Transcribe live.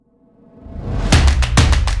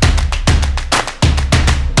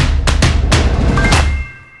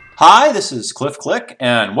Hi, this is Cliff Click,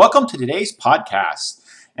 and welcome to today's podcast.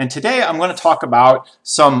 And today I'm going to talk about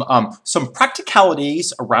some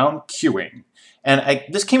practicalities around queuing. And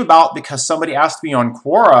this came about because somebody asked me on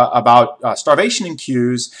Quora about starvation in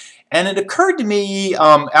queues, and it occurred to me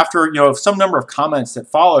after some number of comments that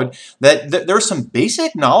followed that there's some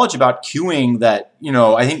basic knowledge about queuing that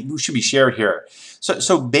I think should be shared here.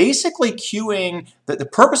 So basically queuing, the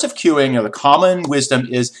purpose of queuing, the common wisdom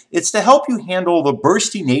is it's to help you handle the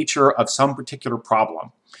bursty nature of some particular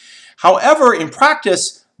problem. However, in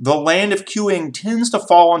practice, the land of queuing tends to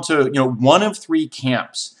fall into one of three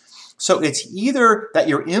camps. So it's either that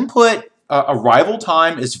your input arrival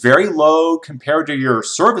time is very low compared to your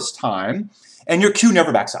service time, and your queue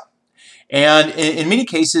never backs up. And in many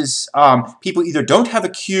cases, people either don't have a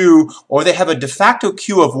queue or they have a de facto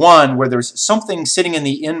queue of one where there's something sitting in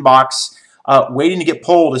the inbox waiting to get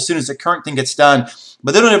pulled as soon as the current thing gets done.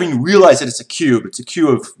 But they don't even realize that it's a queue. It's a queue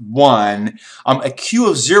of one. A queue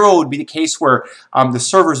of zero would be the case where the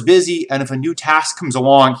server's busy, and if a new task comes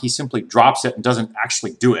along, he simply drops it and doesn't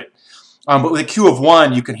actually do it. But with a queue of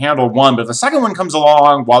one, you can handle one. But if the second one comes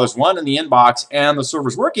along while there's one in the inbox and the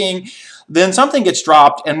server's working, then something gets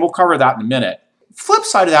dropped, and we'll cover that in a minute. Flip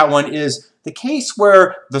side of that one is the case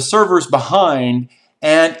where the server's behind,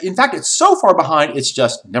 and in fact, it's so far behind, it's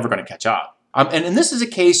just never going to catch up. And this is a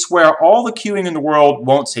case where all the queuing in the world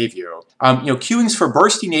won't save you. Queuing's for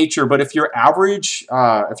bursty nature, but if your average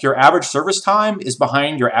service time is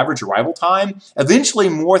behind your average arrival time, eventually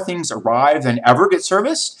more things arrive than ever get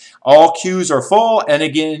serviced. All queues are full, and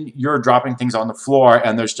again, you're dropping things on the floor,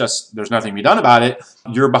 and there's nothing to be done about it.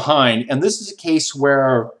 You're behind, and this is a case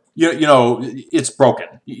where it's broken.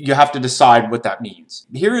 You have to decide what that means.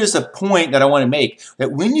 Here is a point that I want to make,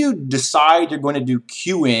 that when you decide you're going to do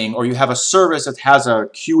queuing, or you have a service that has a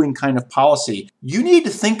queuing kind of policy, you need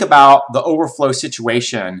to think about the overflow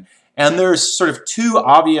situation. And there's sort of two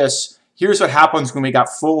obvious, here's what happens when we got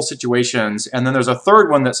full situations, and then there's a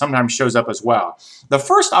third one that sometimes shows up as well. The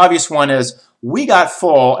first obvious one is we got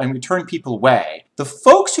full and we turned people away. The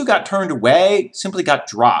folks who got turned away simply got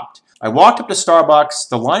dropped. I walked up to Starbucks,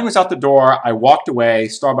 the line was out the door, I walked away,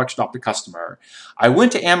 Starbucks dropped a customer. I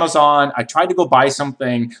went to Amazon, I tried to go buy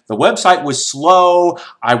something, the website was slow,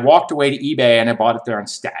 I walked away to eBay and I bought it there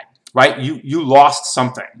instead, right? You lost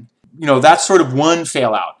something. That's sort of one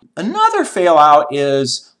fail out. Another fail out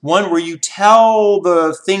is one where you tell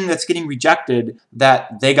the thing that's getting rejected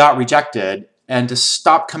that they got rejected and to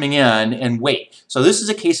stop coming in and wait. So this is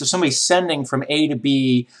a case of somebody sending from A to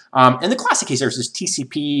B. In the classic case, there's this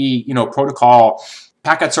TCP protocol.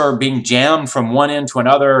 Packets are being jammed from one end to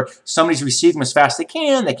another. Somebody's receiving them as fast as they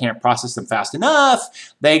can. They can't process them fast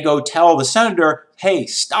enough. They go tell the sender, hey,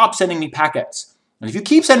 stop sending me packets. And if you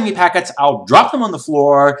keep sending me packets, I'll drop them on the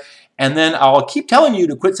floor, and then I'll keep telling you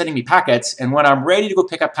to quit sending me packets. And when I'm ready to go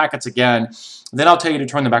pick up packets again, then I'll tell you to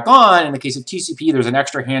turn them back on. In the case of TCP, there's an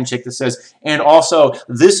extra handshake that says, and also,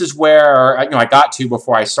 this is where I got to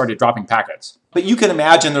before I started dropping packets. But you can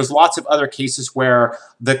imagine there's lots of other cases where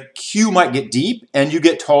the queue might get deep and you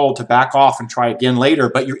get told to back off and try again later,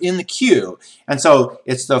 but you're in the queue. And so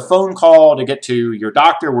it's the phone call to get to your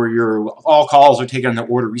doctor where all calls are taken in the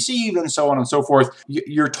order received and so on and so forth.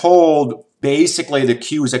 You're told basically the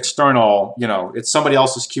queue is external, it's somebody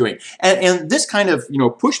else's queuing. And this kind of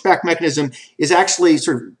pushback mechanism is actually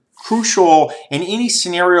sort of crucial in any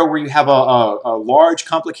scenario where you have a large,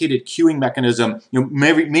 complicated queuing mechanism,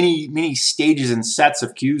 many stages and sets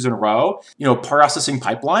of queues in a row, processing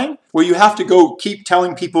pipeline, where you have to go keep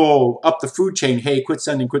telling people up the food chain, hey, quit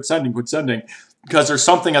sending, because there's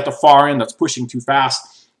something at the far end that's pushing too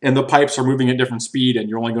fast, and the pipes are moving at different speed, and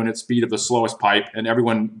you're only going at speed of the slowest pipe, and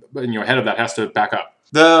everyone ahead of that has to back up.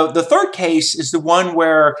 The third case is the one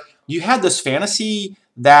where you had this fantasy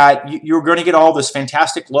that you're going to get all this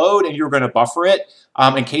fantastic load and you're going to buffer it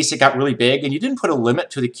in case it got really big, and you didn't put a limit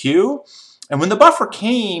to the queue. And when the buffer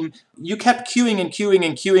came, you kept queuing, and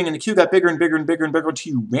the queue got bigger and bigger and bigger and bigger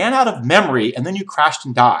until you ran out of memory, and then you crashed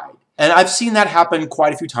and died. And I've seen that happen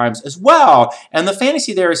quite a few times as well. And the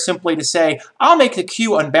fantasy there is simply to say, I'll make the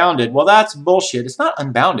queue unbounded. Well, that's bullshit. It's not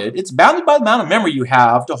unbounded. It's bounded by the amount of memory you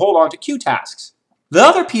have to hold on to queue tasks. The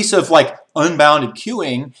other piece of unbounded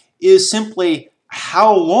queuing is simply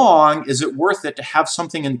how long is it worth it to have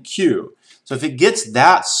something in the queue? So if it gets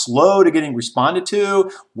that slow to getting responded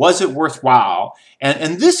to, was it worthwhile?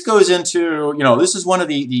 And this goes into, this is one of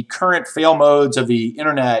the current fail modes of the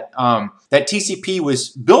internet that TCP was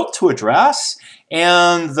built to address.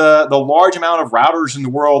 And the large amount of routers in the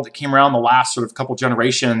world that came around the last sort of couple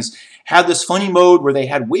generations had this funny mode where they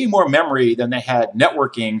had way more memory than they had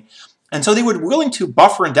networking. And so they were willing to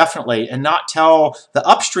buffer indefinitely and not tell the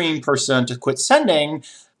upstream person to quit sending,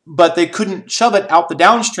 but they couldn't shove it out the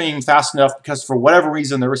downstream fast enough because for whatever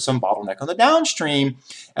reason there was some bottleneck on the downstream.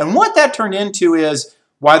 And what that turned into is,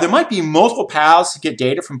 while there might be multiple paths to get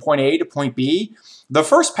data from point A to point B, the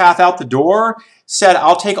first path out the door said,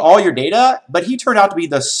 I'll take all your data, but he turned out to be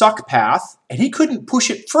the suck path, and he couldn't push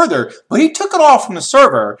it further, but he took it all from the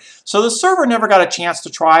server. So the server never got a chance to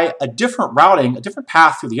try a different routing, a different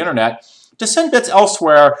path through the internet to send bits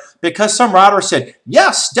elsewhere, because some router said,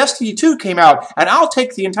 yes, Destiny 2 came out, and I'll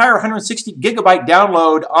take the entire 160 gigabyte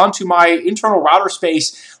download onto my internal router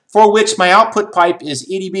space, for which my output pipe is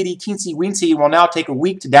itty bitty teensy weensy and will now take a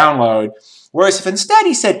week to download. Whereas if instead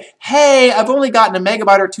he said, hey, I've only gotten a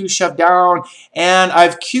megabyte or two shoved down, and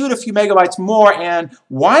I've queued a few megabytes more, and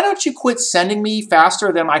why don't you quit sending me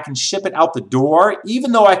faster than I can ship it out the door,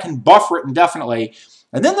 even though I can buffer it indefinitely?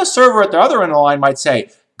 And then the server at the other end of the line might say,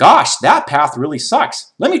 gosh, that path really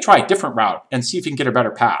sucks. Let me try a different route and see if you can get a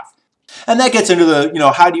better path. And that gets into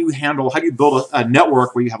the, how do you build a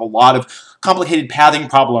network where you have a lot of complicated pathing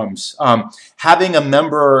problems? Having a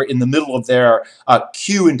member in the middle of their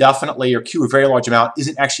queue indefinitely or queue a very large amount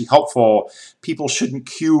isn't actually helpful. People shouldn't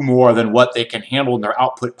queue more than what they can handle in their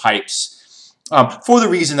output pipes. For the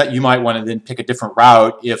reason that you might want to then pick a different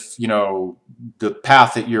route if, the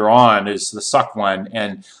path that you're on is the suck one,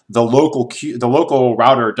 and the local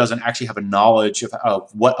router doesn't actually have a knowledge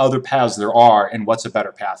of what other paths there are and what's a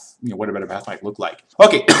better path, what a better path might look like.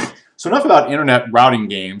 Okay, so enough about internet routing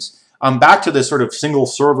games. Back to this sort of single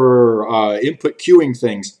server input queuing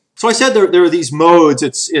things. So I said there are these modes.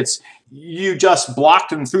 It's you just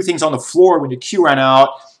blocked and threw things on the floor when your queue ran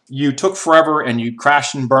out. You took forever and you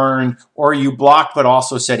crashed and burned, or you blocked but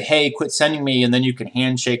also said, hey, quit sending me, and then you can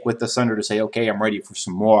handshake with the sender to say, okay, I'm ready for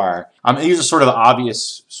some more. These are sort of the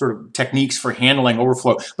obvious sort of techniques for handling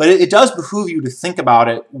overflow, but it does behoove you to think about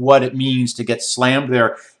it, what it means to get slammed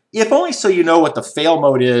there, if only so you know what the fail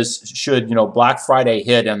mode is should, Black Friday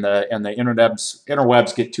hit and the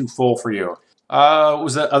interwebs get too full for you. What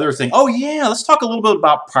was that other thing? Oh yeah, let's talk a little bit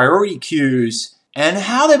about priority queues and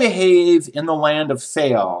how they behave in the land of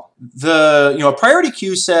fail. A priority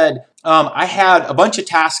queue said, I had a bunch of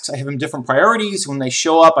tasks. I have them different priorities. When they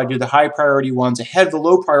show up, I do the high priority ones ahead of the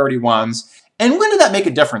low priority ones. And when did that make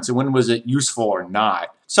a difference? And when was it useful or not?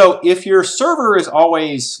 So if your server is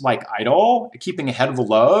always like idle, keeping ahead of the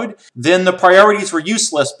load, then the priorities were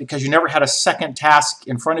useless because you never had a second task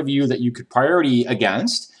in front of you that you could priority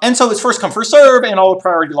against. And so it's first come, first serve, and all the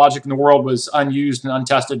priority logic in the world was unused and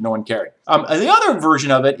untested, no one cared. And the other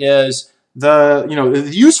version of it is the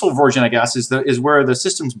useful version, I guess, is where the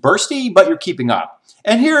system's bursty, but you're keeping up.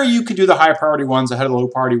 And here you can do the high priority ones ahead of the low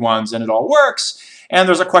priority ones, and it all works. And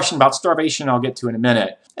there's a question about starvation I'll get to in a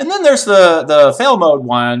minute. And then there's the fail mode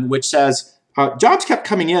one, which says, jobs kept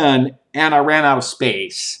coming in and I ran out of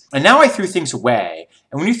space. And now I threw things away.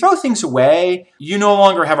 And when you throw things away, you no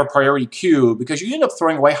longer have a priority queue because you end up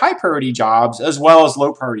throwing away high priority jobs as well as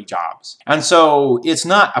low priority jobs. And so it's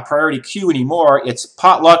not a priority queue anymore. It's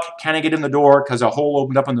potluck. Can I get in the door because a hole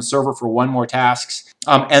opened up on the server for one more task?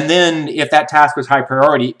 And then if that task was high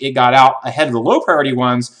priority, it got out ahead of the low priority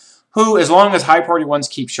ones, who, as long as high priority ones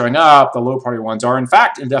keep showing up, the low priority ones are in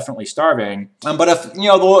fact indefinitely starving. But if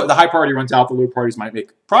the high priority runs out, the low priorities might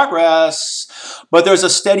make progress. But there's a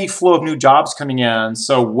steady flow of new jobs coming in.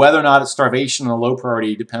 So whether or not it's starvation on the low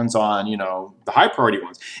priority depends on the high priority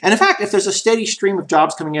ones. And in fact, if there's a steady stream of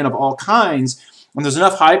jobs coming in of all kinds, and there's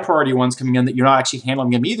enough high priority ones coming in that you're not actually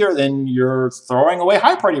handling them either, then you're throwing away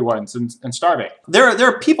high priority ones and starving. There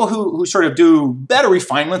are people who sort of do better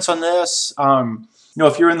refinements on this.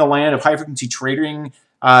 If you're in the land of high-frequency trading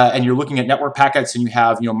and you're looking at network packets and you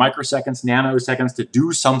have microseconds, nanoseconds to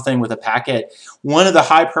do something with a packet, one of the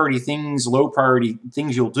high-priority things, low-priority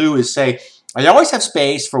things you'll do is say, I always have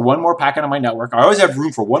space for one more packet on my network. I always have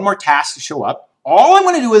room for one more task to show up. All I'm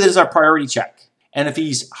going to do with it is a priority check. And if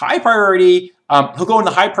he's high priority, he'll go in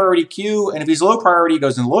the high priority queue. And if he's low priority, he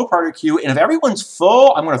goes in the low priority queue. And if everyone's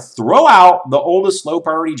full, I'm going to throw out the oldest low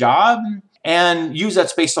priority job and use that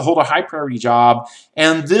space to hold a high priority job.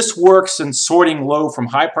 And this works in sorting low from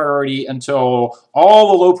high priority until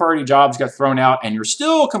all the low priority jobs get thrown out and you're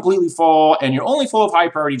still completely full and you're only full of high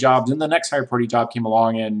priority jobs. And the next high priority job came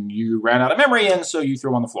along and you ran out of memory, and so you threw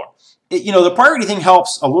them on the floor. The priority thing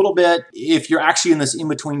helps a little bit if you're actually in this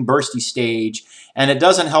in-between bursty stage, and it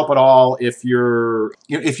doesn't help at all if you're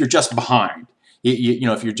just behind.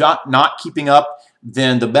 If you're not keeping up,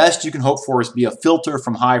 then the best you can hope for is be a filter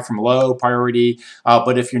from high from low priority.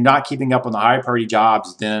 But if you're not keeping up on the high priority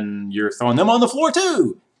jobs, then you're throwing them on the floor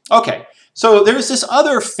too. Okay, so there's this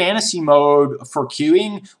other fantasy mode for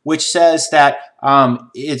queuing, which says that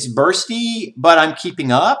it's bursty, but I'm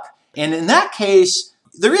keeping up. And in that case,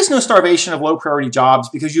 there is no starvation of low priority jobs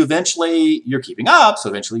because you're keeping up, so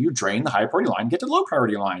eventually you drain the high priority line and get to the low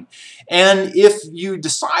priority line. And if you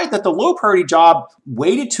decide that the low priority job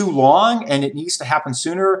waited too long and it needs to happen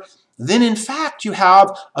sooner, then in fact you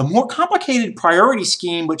have a more complicated priority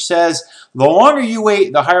scheme which says the longer you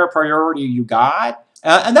wait, the higher priority you got.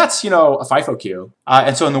 And that's, a FIFO queue.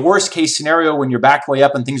 And so in the worst case scenario, when you're back way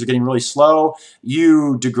up and things are getting really slow,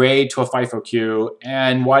 you degrade to a FIFO queue.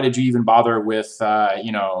 And why did you even bother with,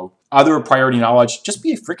 other priority knowledge? Just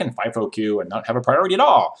be a freaking FIFO queue and not have a priority at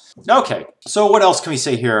all. Okay, so what else can we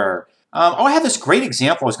say here? I have this great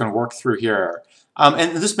example I was going to work through here.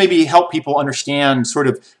 And this maybe help people understand sort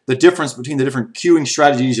of the difference between the different queuing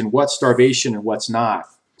strategies and what's starvation and what's not.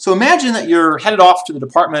 So imagine that you're headed off to the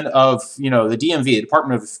Department of, the DMV, the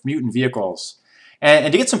Department of Mutant Vehicles,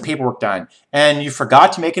 and to get some paperwork done. And you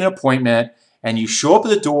forgot to make an appointment, and you show up at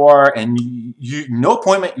the door, and no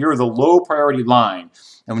appointment, you're the low priority line.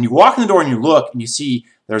 And when you walk in the door and you look, and you see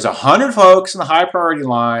there's 100 folks in the high priority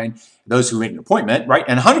line, those who made an appointment, right?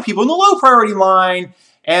 And 100 people in the low priority line,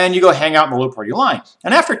 and you go hang out in the low priority line.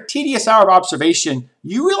 And after a tedious hour of observation,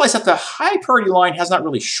 you realize that the high priority line has not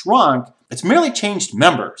really shrunk, it's merely changed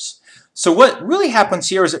members. So what really happens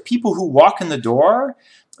here is that people who walk in the door,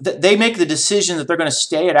 they make the decision that they're going to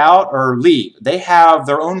stay it out or leave. They have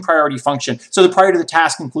their own priority function. So the priority of the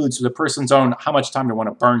task includes the person's own how much time they want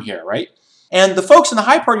to burn here, right? And the folks in the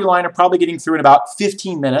high priority line are probably getting through in about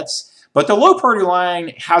 15 minutes, but the low priority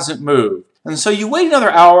line hasn't moved. And so you wait another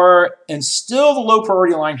hour, and still the low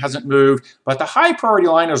priority line hasn't moved, but the high priority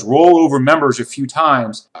line has rolled over members a few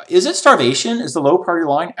times. Is it starvation? Is the low priority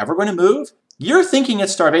line ever going to move? You're thinking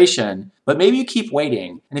it's starvation, but maybe you keep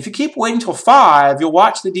waiting. And if you keep waiting till 5, you'll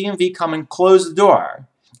watch the DMV come and close the door.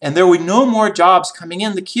 And there will be no more jobs coming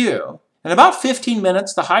in the queue. In about 15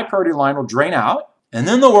 minutes, the high priority line will drain out, and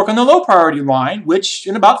then they'll work on the low priority line, which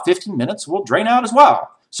in about 15 minutes will drain out as well.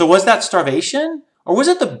 So was that starvation? Or was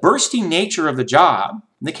it the bursty nature of the job?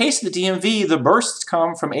 In the case of the DMV, the bursts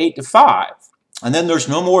come from 8 to 5. And then there's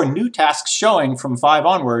no more new tasks showing from 5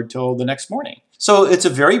 onward till the next morning. So it's a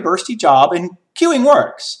very bursty job, and queuing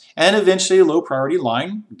works. And eventually a low priority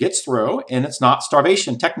line gets through, and it's not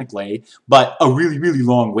starvation technically, but a really, really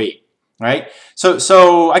long wait, right?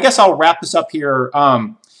 So I guess I'll wrap this up here.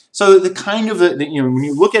 So the kind of, when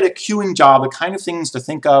you look at a queuing job, the kind of things to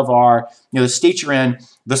think of are, the state you're in,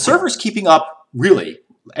 the server's keeping up really,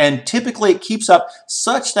 and typically it keeps up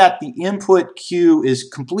such that the input queue is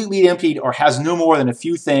completely emptied or has no more than a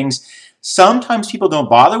few things. Sometimes people don't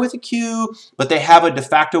bother with a queue, but they have a de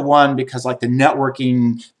facto one because like the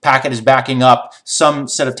networking packet is backing up some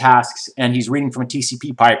set of tasks and he's reading from a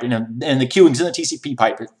TCP pipe and the queuing's in the TCP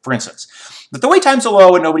pipe, for instance. But the wait times are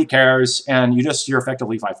low and nobody cares and you're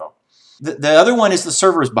effectively FIFO. The other one is the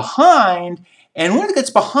server is behind. And when it gets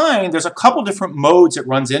behind, there's a couple different modes it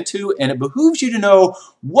runs into, and it behooves you to know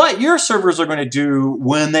what your servers are going to do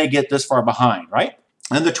when they get this far behind, right?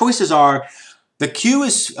 And the choices are, the queue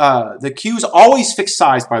is always fixed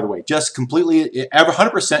size, by the way, just completely, every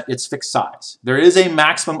 100% it's fixed size. There is a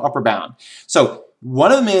maximum upper bound. So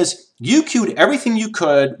one of them is you queued everything you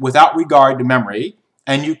could without regard to memory,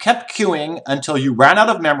 and you kept queuing until you ran out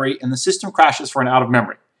of memory and the system crashes for an out of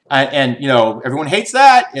memory. And everyone hates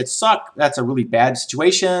that. It sucks. That's a really bad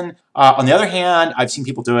situation. On the other hand, I've seen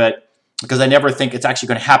people do it because they never think it's actually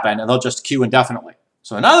going to happen, and they'll just queue indefinitely.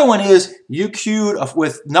 So another one is you queued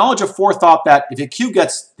with knowledge of forethought that if a queue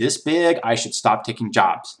gets this big, I should stop taking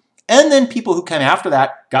jobs. And then people who came after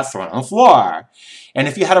that got thrown on the floor. And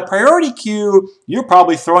if you had a priority queue, you're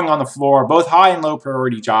probably throwing on the floor both high and low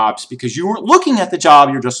priority jobs because you weren't looking at the job,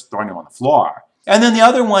 you're just throwing them on the floor. And then the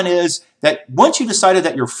other one is that once you decided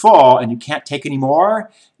that you're full and you can't take any more,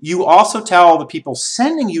 you also tell the people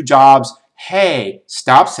sending you jobs, hey,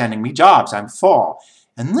 stop sending me jobs, I'm full.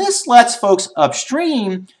 And this lets folks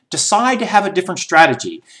upstream decide to have a different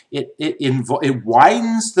strategy. It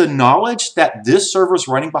widens the knowledge that this server is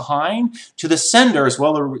running behind to the sender as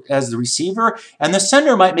well as the receiver, and the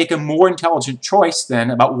sender might make a more intelligent choice then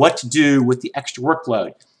about what to do with the extra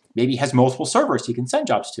workload. Maybe he has multiple servers he can send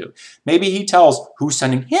jobs to. Maybe he tells who's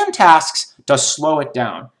sending him tasks to slow it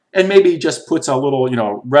down. And maybe he just puts a little,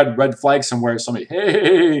 red flag somewhere. Somebody,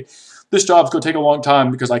 hey, this job's going to take a long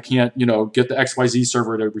time because I can't, get the XYZ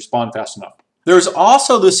server to respond fast enough. There's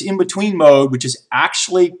also this in-between mode, which is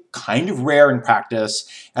actually kind of rare in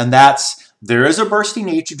practice. And that's there is a bursty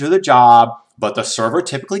nature to the job, but the server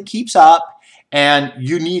typically keeps up. and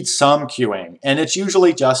you need some queuing, and it's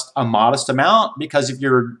usually just a modest amount, because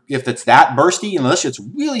if it's that bursty, unless it's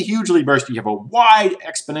really hugely bursty, you have a wide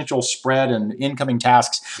exponential spread in incoming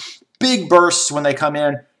tasks, big bursts when they come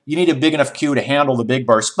in, you need a big enough queue to handle the big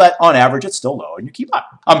bursts, but on average it's still low and you keep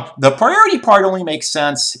up. The priority part only makes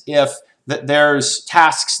sense if there's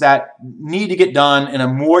tasks that need to get done in a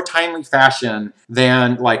more timely fashion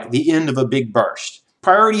than like the end of a big burst.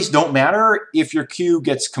 Priorities don't matter if your queue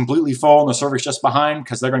gets completely full and the server's just behind,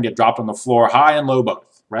 because they're going to get dropped on the floor, high and low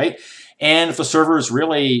both, right? And if the server is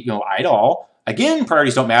really idle, again,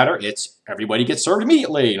 priorities don't matter. It's everybody gets served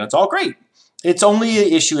immediately and it's all great. It's only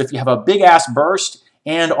an issue if you have a big ass burst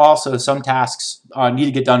and also some tasks need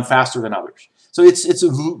to get done faster than others. So it's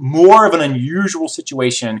more of an unusual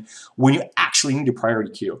situation when you actually need a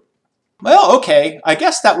priority queue. Well, okay, I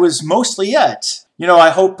guess that was mostly it. I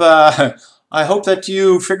hope that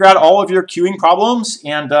you figure out all of your queuing problems,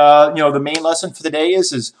 and the main lesson for the day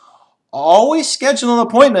is always schedule an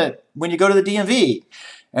appointment when you go to the DMV.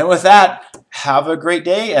 And with that, have a great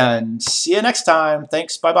day and see you next time.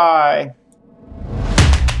 Thanks, bye-bye.